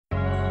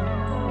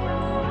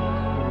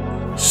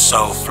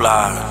So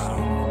fly,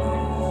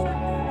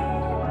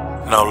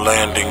 no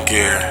landing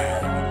gear.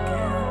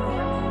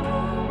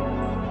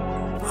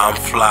 I'm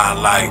fly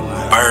like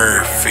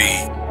bird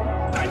feet.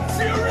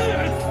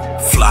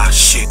 Fly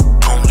shit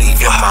only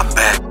in my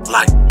back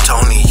like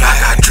Tony. I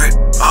got drip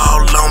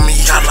all on me.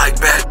 I like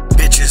bad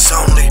bitches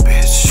only.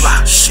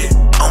 Fly shit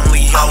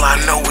only. All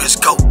I know is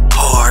go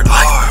hard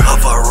like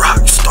of a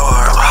rock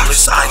star. All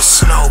this ice,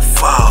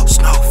 snowfall,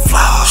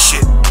 fly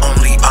shit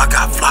only. I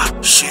got fly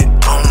shit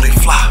only.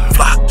 Fly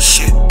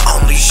shit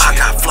only. I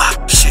got fly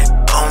shit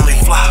only.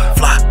 Fly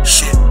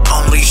shit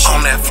only.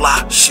 On that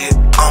fly shit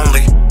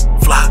only.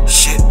 Fly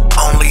shit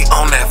only.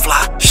 On that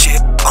fly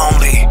shit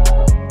only.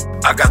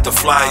 I got the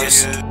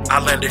flyers. I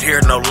landed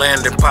here, no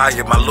landing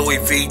pilot. My Louis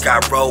V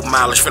got road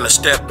mileage. Finna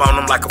step on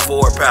them like a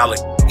Ford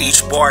pallet.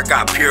 Each bar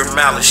got pure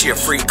malice. She a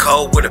free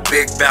code with a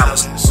big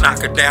balance.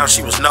 Knock her down,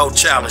 she was no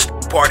challenge.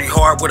 Party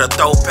hard with a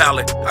throw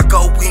pallet. I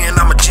go in,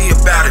 I'm a G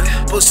about it.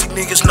 Pussy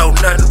niggas know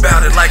nothing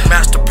about it. Like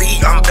Master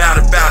P, I'm bad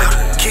about it.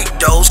 Kick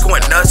those,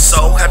 going nuts,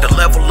 so had to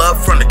level up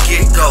from the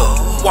get-go.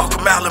 Walk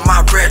a mile in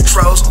my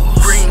retros.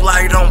 Green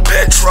light on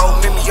petrol.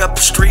 Meet me up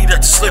the street at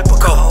the slipper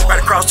go.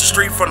 Right across the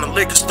street from the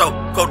liquor store.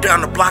 Go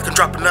down the block and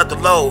drop another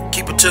load.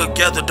 Keep it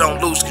together,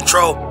 don't lose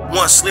control.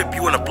 One slip,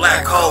 you in a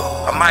black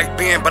hole. I might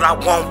bend, but I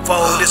won't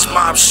fold. This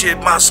mob shit,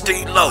 my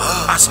stilo.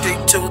 I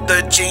stick to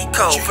the G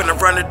code. Finna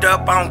run it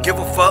up, I don't give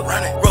a fuck.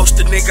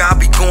 Roast a nigga, I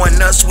be going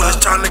nuts. When it's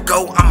time to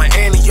go, I'ma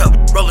ante up.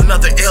 Roll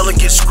another L and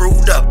get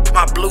screwed up.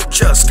 My blue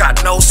chucks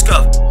got no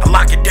scuff. I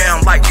lock it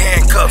down like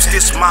handcuffs.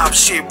 This mob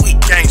shit, we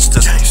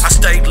gangsters. I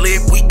stayed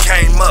lit, we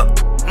came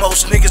up.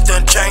 Most niggas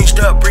done changed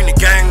up, bring the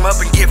gang up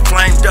and get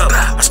flamed up.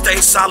 I stay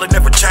solid,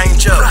 never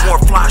change up. More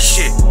fly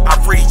shit, I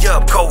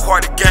re-up.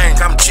 Cold-hearted gang,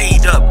 I'm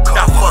G'd up.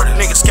 Now fuck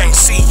niggas can't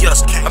see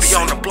us. I be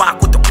on the block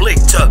with the blick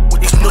tuck.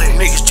 These new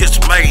niggas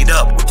just made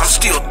up. I'm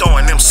still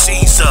throwing them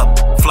C's up.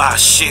 Fly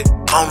shit,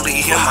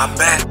 only in my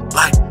back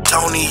like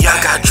Tony. I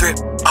got drip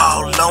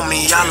all on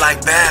me. I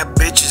like bad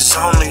bitches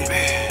only.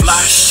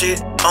 Fly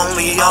shit,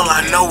 only. All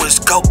I know is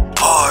go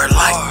hard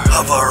like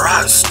of a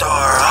rock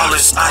star. All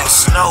this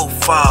ice,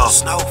 snowfall.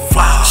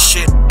 Fly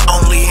shit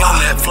only on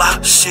that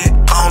fly shit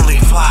only.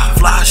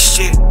 Fly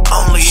shit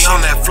only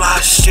on that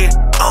fly shit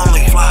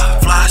only.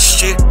 Fly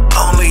shit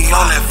only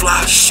on that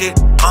fly shit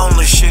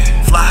only.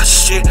 Fly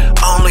shit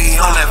only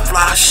on that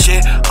fly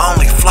shit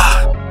only.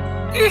 Fly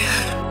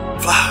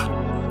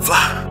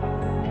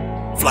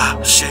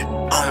shit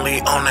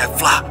only on that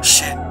fly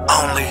shit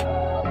only.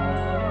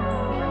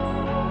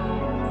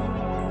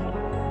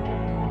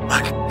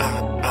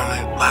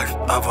 Like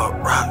of a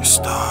rock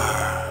star.